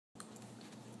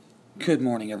Good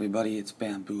morning, everybody. It's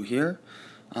Bamboo here.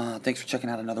 Thanks for checking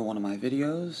out another one of my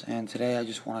videos, and today I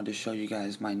just wanted to show you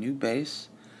guys my new base.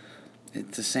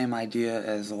 It's the same idea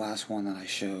as the last one that I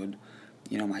showed.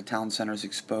 You know, my town center is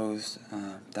exposed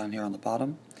down here on the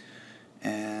bottom,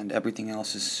 and everything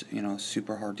else is,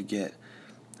 super hard to get.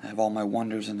 I have all my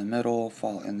wonders in the middle,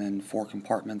 and then 4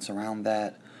 compartments around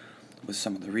that with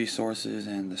some of the resources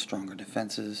and the stronger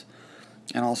defenses,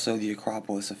 and also the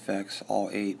Acropolis affects all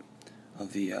 8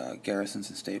 of the garrisons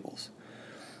and stables.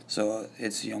 So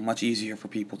it's much easier for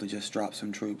people to just drop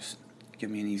some troops, give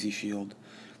me an easy shield,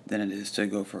 than it is to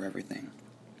go for everything.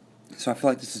 So I feel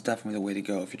like this is definitely the way to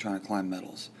go if you're trying to climb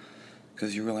medals,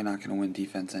 because you're really not going to win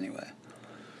defense anyway.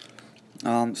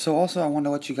 So also I want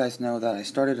to let you guys know that I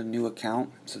started a new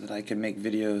account so that I can make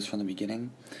videos from the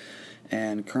beginning,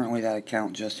 and currently that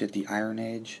account just hit the Iron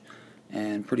Age,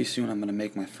 and pretty soon I'm going to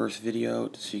make my first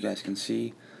video so you guys can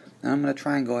see. And I'm going to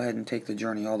try and go ahead and take the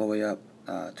journey all the way up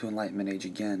to Enlightenment Age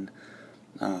again.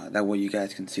 That way you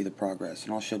guys can see the progress.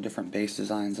 And I'll show different base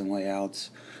designs and layouts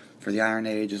for the Iron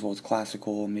Age as well as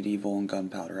classical, medieval, and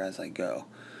gunpowder as I go.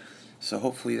 So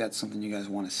hopefully that's something you guys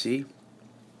want to see.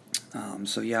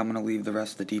 So yeah, I'm going to leave the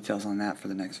rest of the details on that for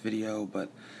the next video,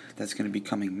 but that's going to be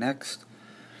coming next.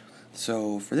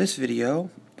 So for this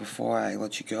video, before I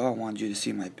let you go, I wanted you to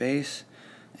see my base.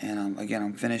 And again,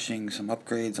 I'm finishing some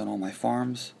upgrades on all my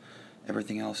farms.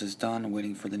 Everything else is done,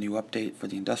 waiting for the new update for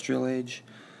the Industrial Age.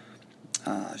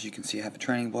 As you can see, I have a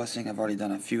training blessing. I've already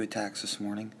done a few attacks this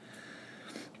morning.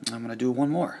 I'm going to do one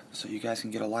more, so you guys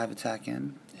can get a live attack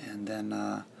in, and then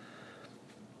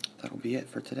that'll be it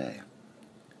for today.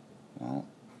 Well,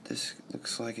 this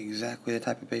looks like exactly the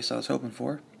type of base I was hoping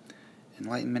for.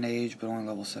 Enlightenment Age, but only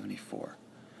level 74.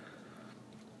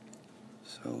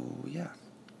 So, yeah.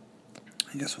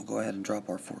 I guess we'll go ahead and drop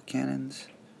our 4 cannons.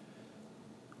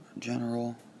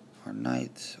 General, our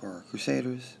knights, or our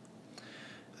crusaders.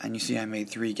 And you see I made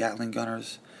 3 Gatling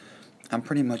gunners. I'm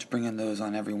pretty much bringing those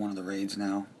on every one of the raids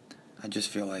now. I just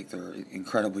feel like they're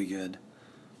incredibly good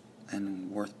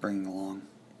and worth bringing along,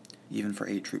 even for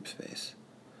 8 troop space.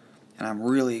 And I'm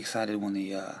really excited when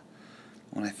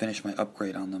I finish my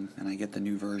upgrade on them and I get the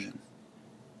new version.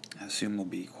 I assume they'll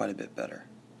be quite a bit better.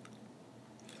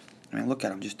 I mean, look at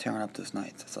them just tearing up those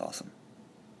knights. That's awesome.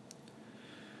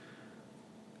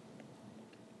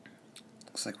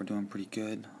 Looks like we're doing pretty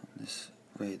good on this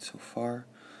raid so far.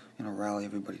 Rally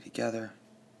everybody together.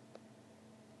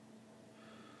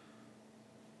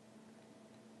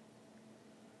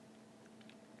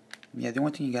 Yeah, the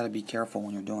only thing you gotta be careful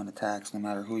when you're doing attacks, no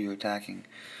matter who you're attacking,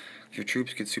 if your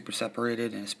troops get super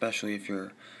separated, and especially if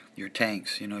your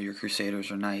tanks, your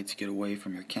crusaders or knights get away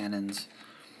from your cannons,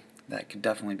 that could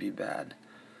definitely be bad.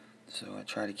 So I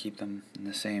try to keep them in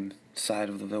the same side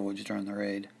of the village during the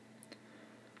raid.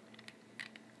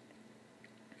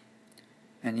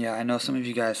 And yeah, I know some of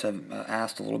you guys have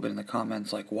asked a little bit in the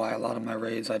comments, like why a lot of my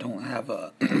raids I don't have I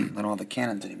don't have the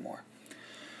cannons anymore.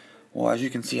 Well, as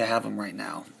you can see, I have them right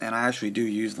now, and I actually do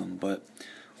use them. But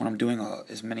when I'm doing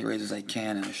as many raids as I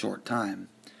can in a short time,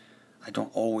 I don't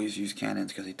always use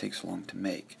cannons because they take so long to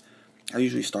make. I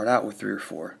usually start out with 3 or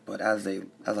 4, but as I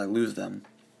lose them,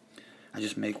 I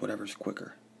just make whatever's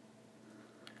quicker.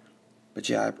 But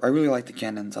yeah, I really like the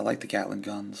cannons. I like the Gatling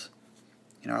guns.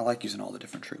 I like using all the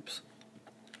different troops.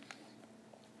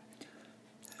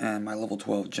 And my level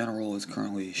 12 general is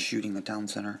currently shooting the town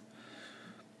center.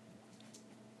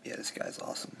 Yeah, this guy's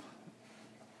awesome.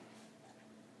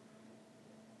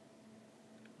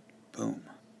 Boom.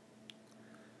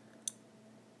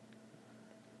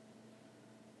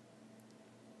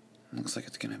 Looks like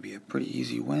it's going to be a pretty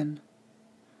easy win.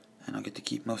 And I'll get to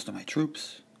keep most of my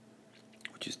troops,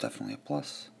 which is definitely a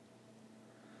plus.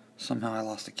 Somehow I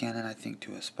lost a cannon, I think,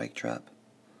 to a spike trap.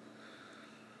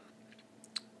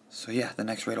 So yeah, the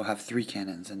next raid will have 3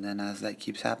 cannons, and then as that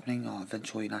keeps happening, I'll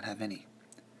eventually not have any.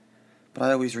 But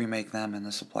I always remake them and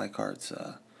the supply cards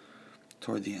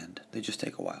toward the end. They just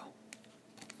take a while.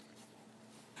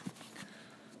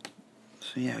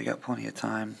 So yeah, we got plenty of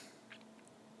time.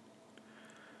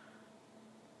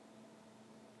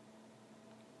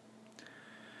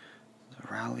 So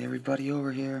rally everybody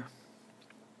over here.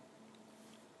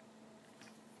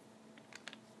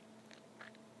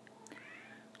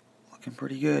 Looking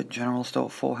pretty good. General's still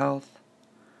at full health.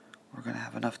 We're going to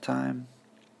have enough time.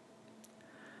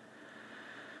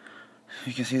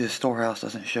 You can see the storehouse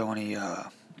doesn't show any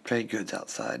trade goods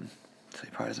outside, so he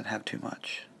probably doesn't have too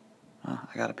much.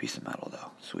 I got a piece of metal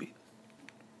though. Sweet.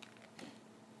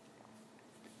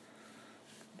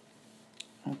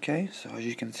 Okay, so as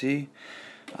you can see,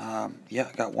 yeah,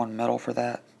 I got 1 medal for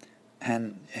that.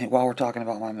 And while we're talking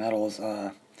about my medals,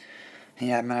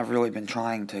 Yeah, I mean, I've really been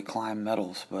trying to climb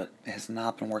medals, but it has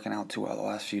not been working out too well the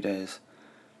last few days.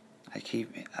 I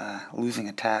keep losing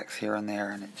attacks here and there,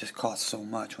 and it just costs so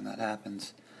much when that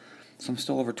happens. So I'm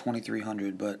still over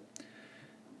 2,300, but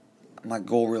my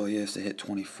goal really is to hit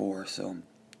 24, so I'm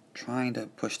trying to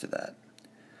push to that.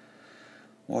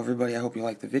 Well, everybody, I hope you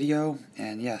liked the video,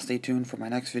 and yeah, stay tuned for my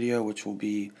next video, which will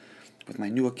be with my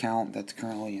new account that's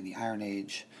currently in the Iron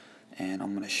Age, and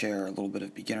I'm going to share a little bit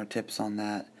of beginner tips on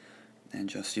that, and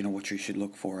just, what you should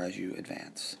look for as you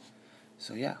advance.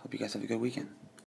 So yeah, hope you guys have a good weekend.